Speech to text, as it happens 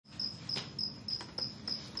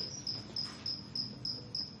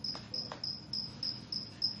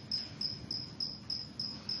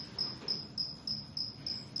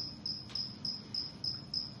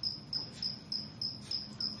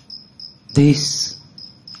This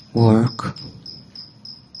work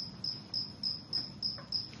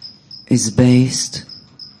is based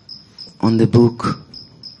on the book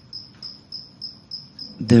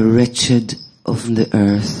The Wretched of the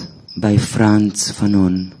Earth by Frantz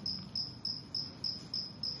Fanon.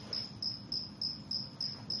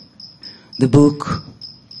 The book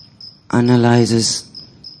analyzes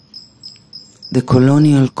the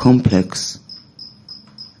colonial complex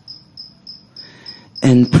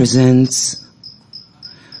and presents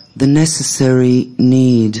the necessary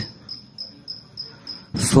need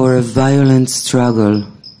for a violent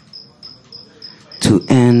struggle to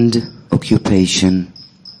end occupation.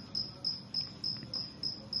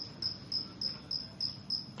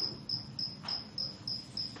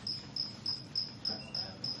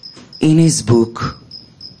 In his book,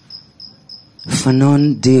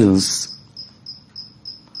 Fanon deals,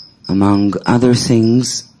 among other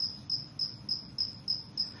things,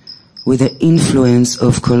 with the influence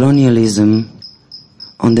of colonialism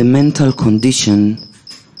on the mental condition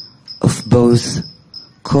of both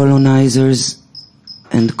colonizers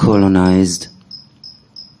and colonized.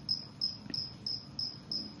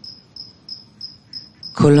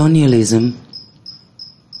 Colonialism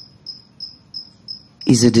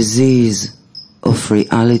is a disease of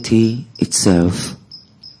reality itself.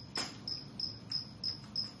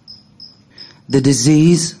 The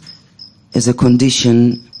disease, as a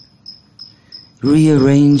condition,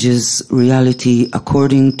 rearranges reality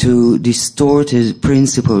according to distorted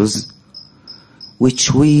principles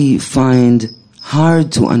which we find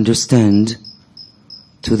hard to understand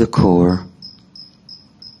to the core.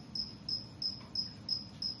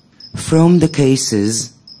 From the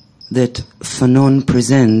cases that Fanon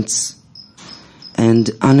presents and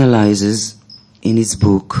analyzes in his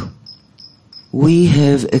book, we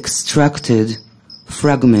have extracted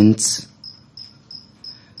fragments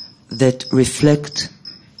that reflect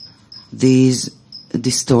these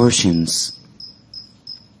distortions.